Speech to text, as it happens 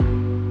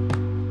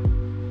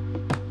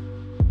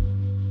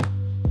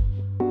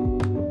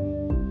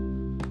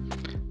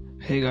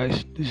Hey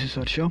guys, this is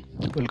Harsha.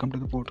 Welcome to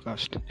the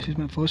podcast. This is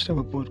my first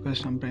ever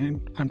podcast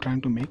I'm trying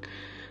to make,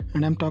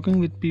 and I'm talking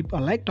with people.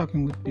 I like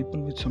talking with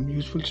people with some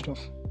useful stuff,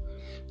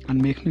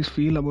 and make me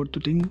feel about the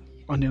thing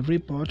on every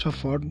part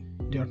of what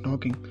they are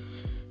talking.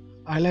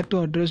 I like to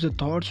address the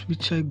thoughts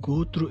which I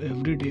go through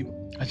every day.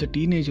 As a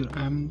teenager,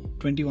 I'm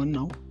 21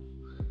 now,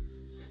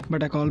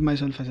 but I call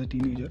myself as a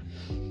teenager.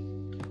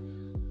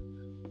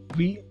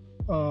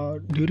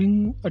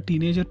 During a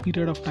teenager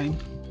period of time,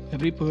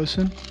 every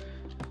person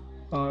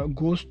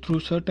goes through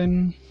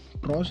certain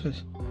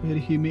process where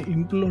he may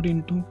implode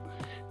into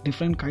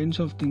different kinds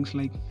of things,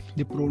 like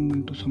they prone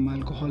into some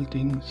alcohol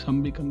thing,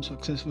 some become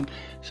successful,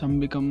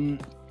 some become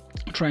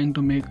trying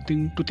to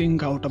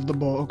think out of the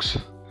box,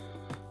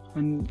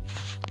 and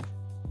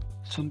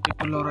some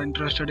people are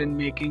interested in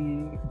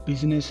making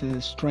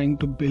businesses, trying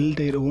to build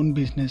their own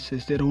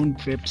businesses, their own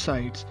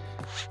websites.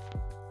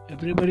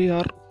 Everybody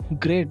are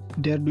great,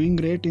 they are doing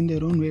great in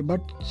their own way,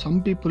 but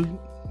some people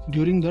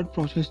during that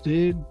process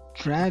they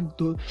drag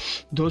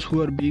those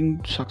who are being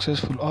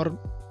successful or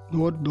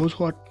those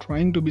who are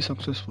trying to be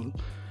successful.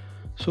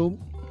 So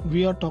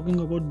we are talking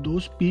about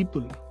those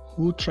people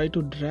who try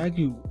to drag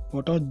you.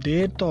 What are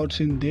their thoughts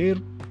in their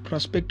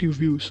perspective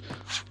views,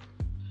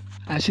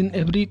 as in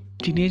every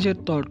teenager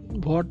thought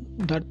what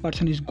that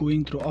person is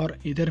going through, or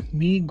either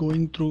me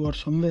going through, or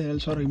somewhere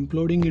else, or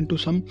imploding into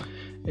some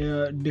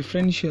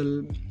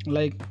differential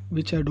like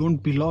which I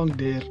don't belong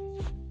there.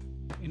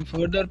 In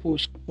further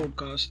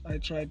podcast, I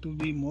try to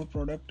be more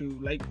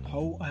productive, like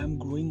how I am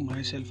growing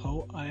myself,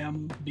 how I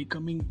am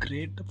becoming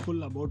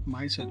grateful about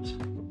myself,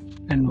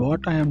 and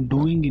what I am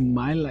doing in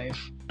my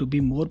life to be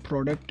more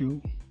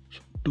productive,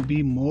 to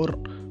be more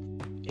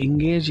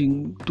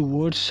engaging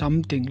towards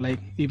something, like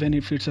even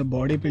if it's a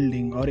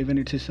bodybuilding, or even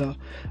it is a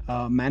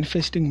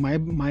manifesting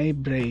my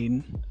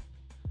brain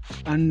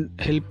and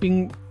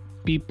helping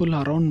people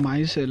around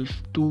myself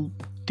to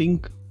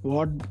think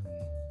what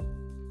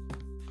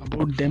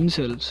about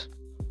themselves,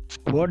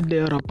 what they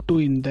are up to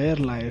in their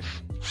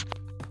life,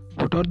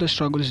 what are the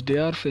struggles they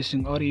are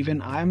facing, or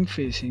even I am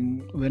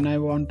facing when I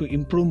want to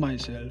improve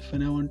myself,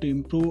 when I want to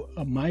improve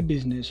my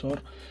business or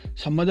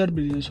some other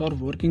business, or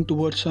working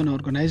towards an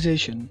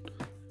organization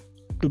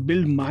to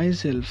build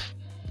myself,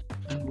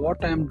 and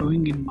what I am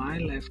doing in my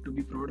life to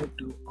be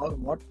productive, or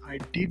what I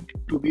did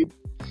to be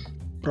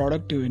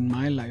productive in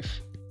my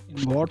life,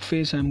 in what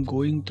phase I am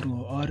going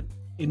through, or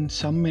in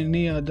some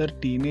many other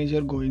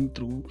teenager going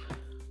through.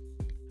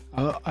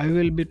 I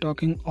will be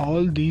talking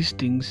all these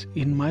things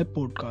in my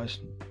podcast.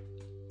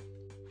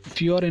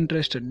 If you are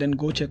interested, then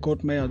go check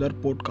out my other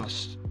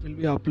podcasts. It will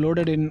be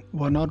uploaded in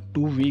 1 or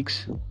 2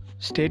 weeks.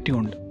 Stay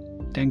tuned.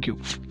 Thank you.